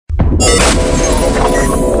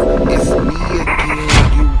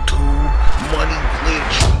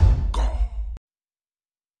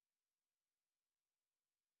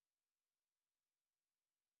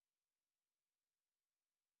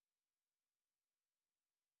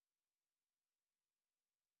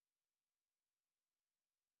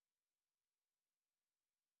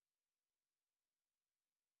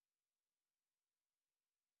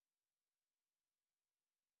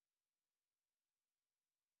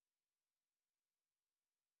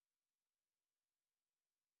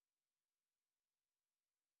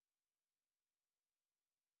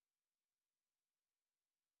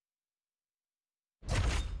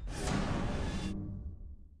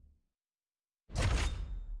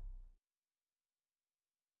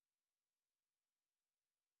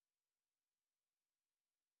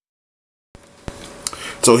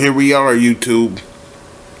So here we are, YouTube,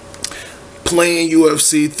 playing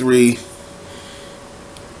UFC 3.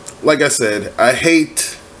 Like I said, I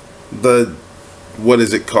hate the, what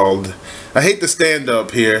is it called? I hate the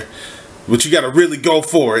stand-up here, but you got to really go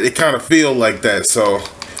for it. It kind of feel like that. So,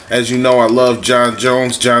 as you know, I love Jon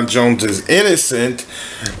Jones. Jon Jones is innocent.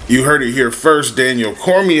 You heard it here first. Daniel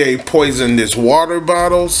Cormier poisoned his water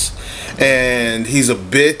bottles, and he's a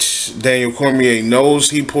bitch. Daniel Cormier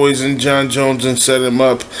knows he poisoned Jon Jones and set him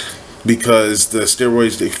up because the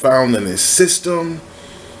steroids they found in his system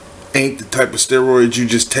ain't the type of steroids you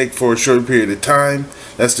just take for a short period of time.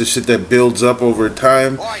 That's the shit that builds up over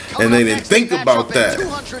time, and they didn't think about that.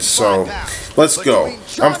 So, let's go.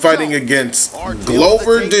 I'm fighting against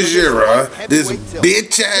Glover Teixeira, this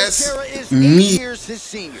bitch-ass me.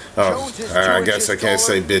 Oh, I guess I can't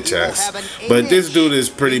say bitch-ass. But this dude is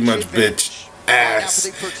pretty much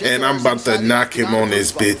bitch-ass, and I'm about to knock him on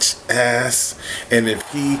his bitch-ass. And if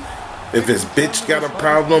his bitch got a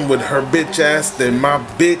problem with her bitch ass, then my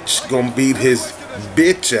bitch gonna beat his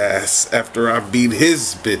bitch ass after I beat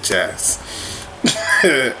his bitch ass.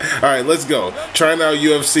 Alright, let's go. Trying out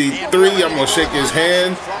UFC 3. I'm gonna shake his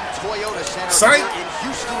hand. Psych!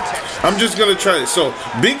 I'm just gonna try it. So,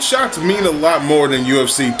 big shots mean a lot more than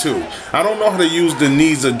UFC 2. I don't know how to use the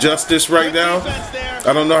knees of justice right now.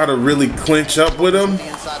 I don't know how to really clinch up with him.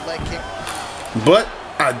 But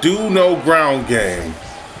I do know ground game.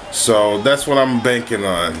 So that's what I'm banking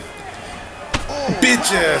on.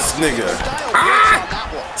 Bitch ass nigga.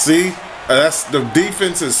 Ah! See? That's the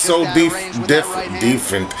defense is so different.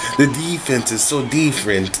 The defense is so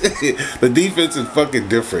different. The defense is fucking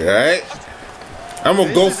different, alright? I'm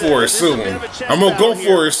gonna go for it soon. I'm gonna go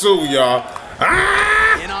for it soon, y'all.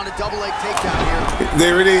 Ah!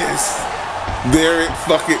 There it is. There it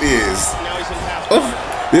fucking is.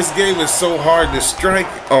 Oh, this game is so hard to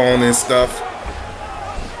strike on and stuff.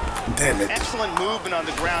 Damn it. Excellent movement on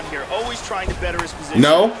the ground here. Always trying to better his position.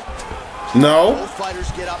 No. No. Both fighters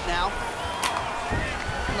get up now.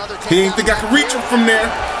 He didn't think I could reach him from there.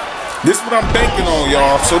 This is what I'm banking on,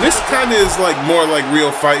 y'all. So this kind of is like more like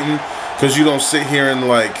real fighting, because you don't sit here and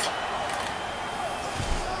like,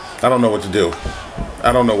 I don't know what to do.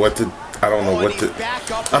 I don't know what to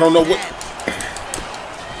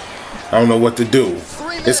do.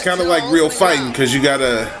 It's kind of like real fighting, because you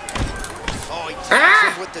gotta.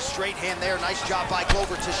 Ah! With the straight hand there, nice job by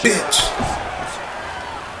Glover Teixeira. Bitch.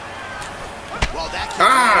 Well, that kick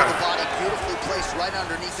to the body, beautifully placed right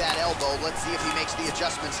underneath that elbow. Let's see if he makes the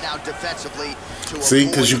adjustments now defensively. See,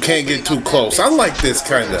 because you can't get too close. I like this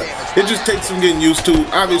kind of. It just takes some getting used to.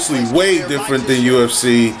 Obviously, way different than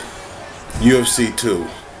UFC 2.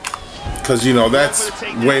 Because, you know, that's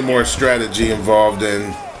way more strategy involved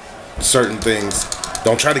in certain things.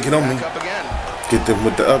 Don't try to get on me. Get them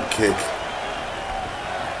with the up kick.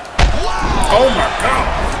 Oh my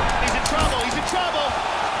God! He's in trouble. He's in trouble.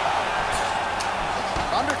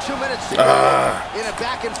 Under 2 minutes to go in a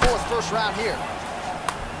back and forth first round here.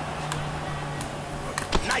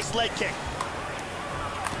 Nice leg kick.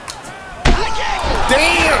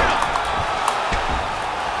 Damn!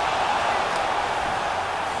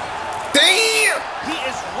 Damn! He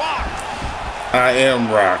is rocked. I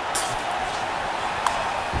am rocked.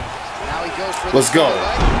 Now he goes for Let's go.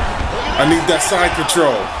 I need that side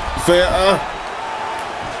control. Fair,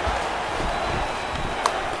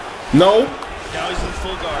 No. Now he's in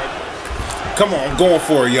full guard. Come on, I'm going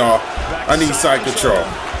for it, y'all. I need side control.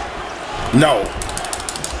 No.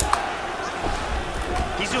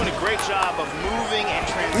 He's doing a great job of moving and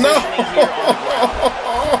transitioning No. here on the ground.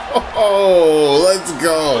 Oh, let's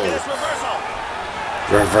go. Look at this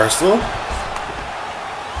reversal. Reversal?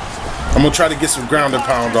 I'm gonna try to get some ground and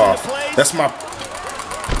pound off. That's my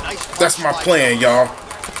plan, y'all.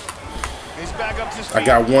 He's back up to his feet. I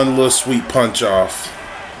got one little sweet punch off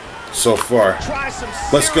so far. Try some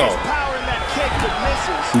Let's go. serious power in that kick, but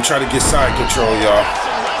misses. I'm trying to get side control, y'all.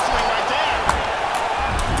 Some wrestling right there.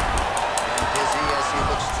 Busy as he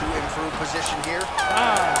looks to improve position here.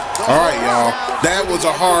 Alright, y'all. That was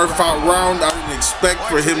a hard fought round. I didn't expect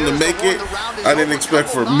for him to make it. I didn't expect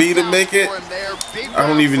for me to make it. I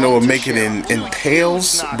don't even know what making it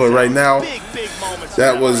entails. But right now,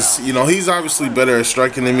 that was, you know, he's obviously better at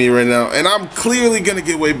striking than me right now. And I'm clearly going to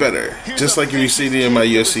get way better. Just like you see in my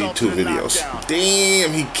UFC 2 videos.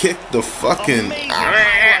 Damn, he kicked the fucking...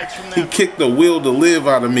 he kicked the will to live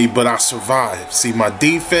out of me, but I survived. See, my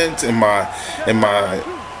defense and my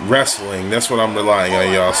wrestling, that's what I'm relying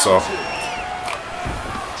on, y'all. So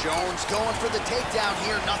Jones going for the takedown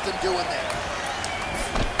here, nothing doing there.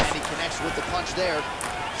 And he connects with the punch there.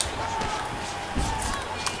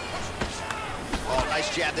 Oh, nice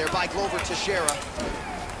jab there by Glover Teixeira.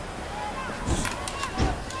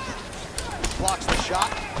 shot.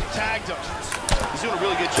 Tagged him. He's doing a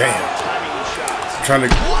really good job of timing these shots. Trying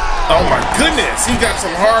to. Oh my goodness, he got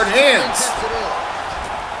some hard hands.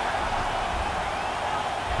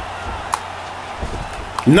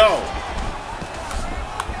 No.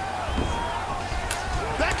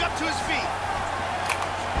 Back up to his feet.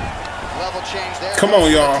 Level change there. Come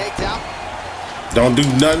on, y'all. Don't do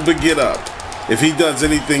nothing but get up. If he does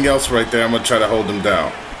anything else right there, I'm gonna try to hold him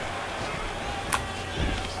down.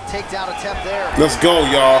 Takedown attempt there. Let's go,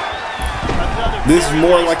 y'all. This is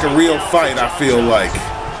more like a real fight, I feel like.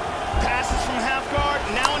 Passes from half guard,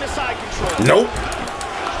 now into side control. Nope.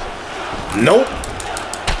 Nope.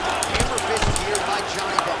 Hammer fist here by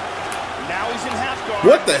Johnny Bone. Now he's in half guard.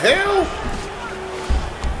 What the hell?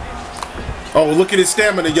 Oh, look at his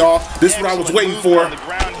stamina, y'all. This is what I was waiting for. On the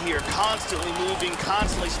ground here, constantly moving,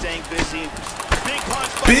 constantly staying busy. Big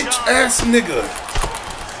punch by Bitch John. ass nigga.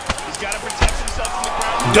 He's got to protect himself from the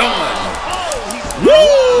ground. Done. Oh, he's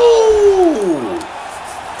Woo!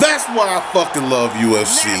 That's why I fucking love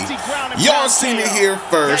UFC. Y'all seen it here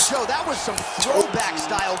first. Yeah, Joe, that was some throwback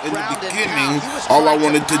style In the ground and beginning, pound. all I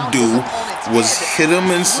wanted to do was hit him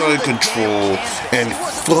inside control and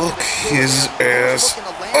fuck his ass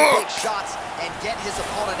up.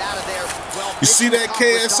 You see that,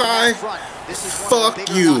 KSI? Fuck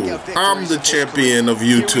you. I'm the champion of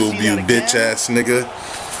YouTube, you bitch ass nigga.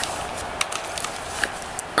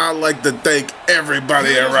 I like to thank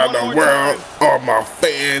everybody around the world, all my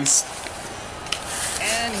fans.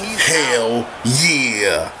 Hell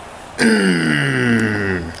yeah.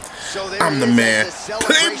 I'm the man.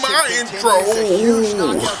 Play my intro.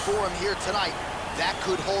 That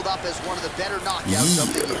could hold up as one of the better knockouts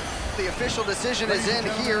of the year. The official decision is in.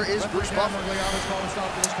 Here is Bruce Buffer.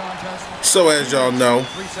 So as y'all know,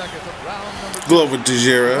 Glover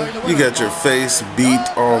Teixeira, you got your face beat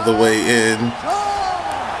all the way in.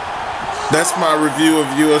 That's my review of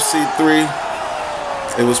UFC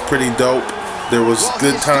 3. It was pretty dope. There was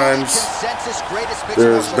good times.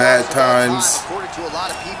 There was bad times.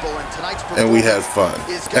 And we had fun.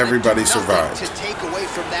 Everybody survived.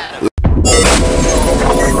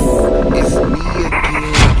 It's me again.